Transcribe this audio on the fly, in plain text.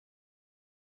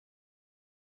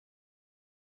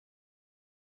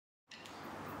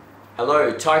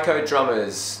Hello Taiko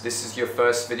drummers, this is your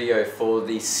first video for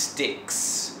the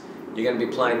sticks. You're going to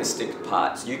be playing the stick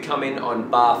parts. You come in on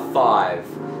bar 5.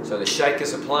 So the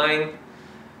shakers are playing,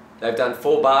 they've done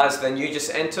 4 bars, then you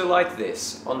just enter like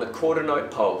this on the quarter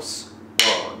note pulse.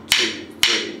 1, 2,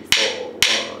 3, 4, 1,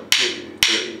 2,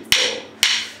 3,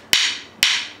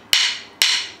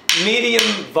 4.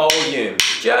 Medium volume,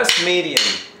 just medium.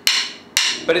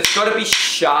 But it's got to be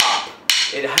sharp.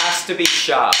 It has to be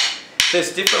sharp.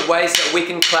 There's different ways that we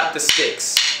can clap the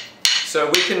sticks.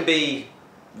 So we can be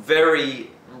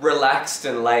very relaxed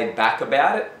and laid back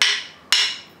about it.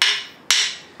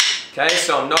 Okay,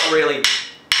 so I'm not really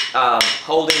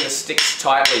holding the sticks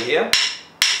tightly here.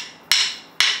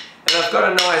 And I've got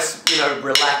a nice,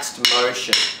 relaxed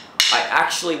motion. I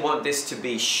actually want this to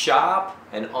be sharp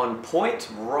and on point,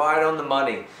 right on the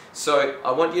money. So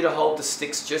I want you to hold the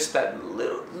sticks just that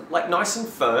little, like nice and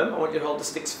firm. I want you to hold the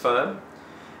sticks firm.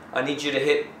 I need you to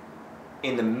hit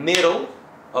in the middle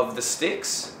of the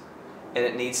sticks, and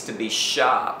it needs to be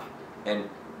sharp, and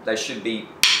they should be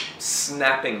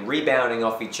snapping, rebounding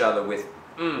off each other with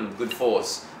good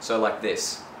force. So like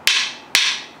this.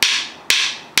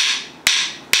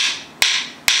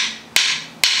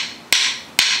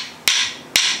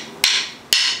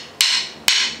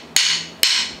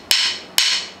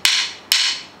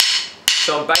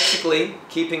 So I'm basically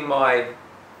keeping my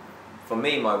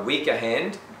weaker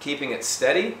hand, keeping it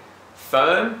steady,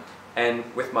 firm, and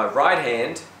with my right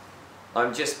hand,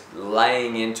 I'm just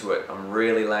laying into it. I'm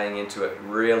really laying into it,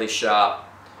 really sharp.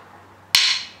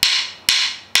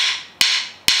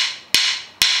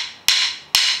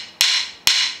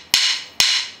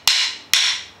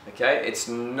 Okay, it's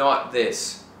not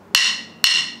this.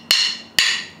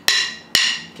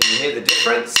 Can you hear the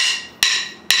difference?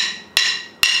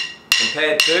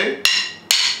 Compared to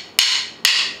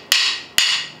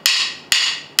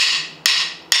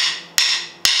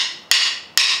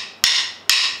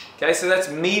okay, so that's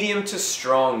medium to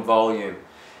strong volume.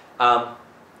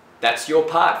 That's your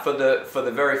part for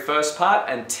the very first part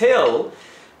until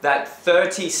that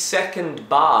 30-second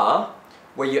bar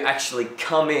where you actually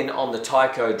come in on the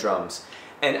taiko drums.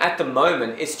 And at the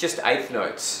moment, it's just 1/8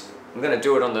 notes. I'm going to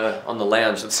do it on the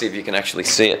lounge. Let's see if you can actually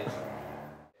see it.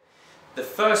 The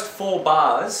first 4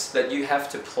 bars that you have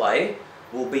to play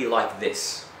will be like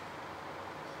this.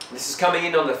 This is coming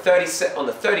in on the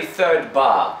 33rd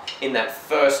bar in that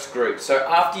first group. So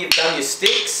after you've done your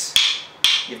sticks,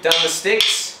 you've done the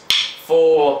sticks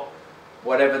for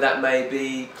whatever that may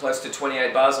be, close to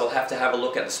 28 bars. I'll have to have a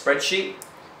look at the spreadsheet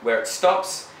where it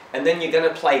stops. And then you're going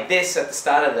to play this at the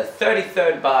start of the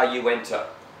 33rd bar you enter.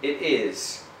 It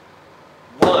is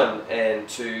 1 and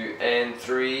 2 and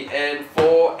 3 and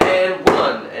 4 and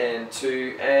 1 and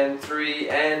 2 and 3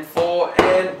 and 4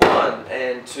 and 1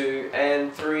 and 2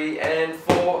 and 3 and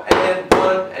 4 and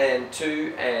 1 and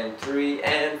 2 and 3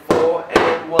 and 4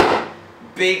 and 1.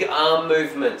 Big arm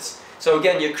movements. So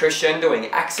again, you're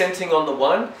crescendoing, accenting on the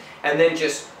 1 and then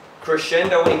just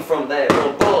crescendoing from there.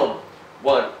 Boom, boom.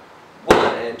 1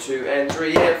 and 2 and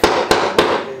 3 and 4 and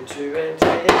 1 and 2 and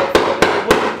 3 and 4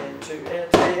 and 1 and 2 and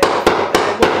 3 and 4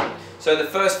 and 1. So the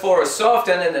first 4 are soft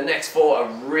and then the next 4 are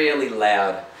really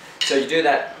loud. So you do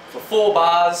that for 4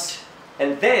 bars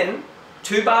and then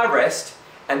 2 bar rest,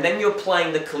 and then you're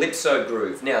playing the calypso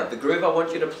groove. Now the groove I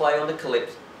want you to play on the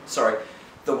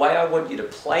the way I want you to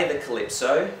play the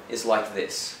calypso is like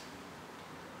this.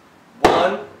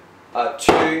 1,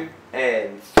 2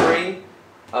 and 3,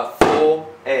 4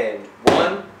 and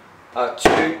 1,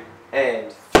 2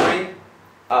 and 3,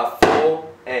 4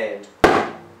 and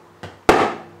 1.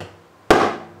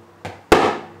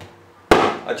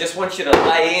 I just want you to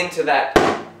lay into that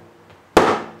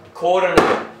quarter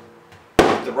note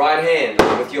with the right hand,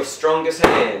 with your strongest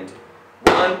hand.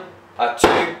 1,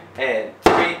 2 and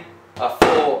 3,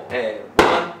 4 and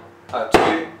 1,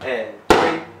 2 and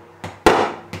 3.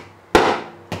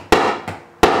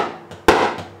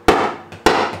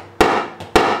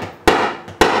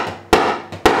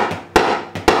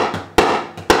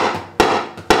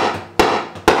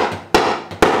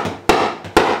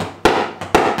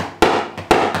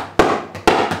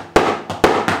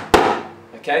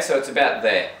 Okay, so it's about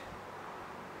there.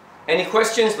 Any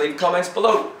questions? Leave comments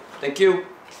below. Thank you.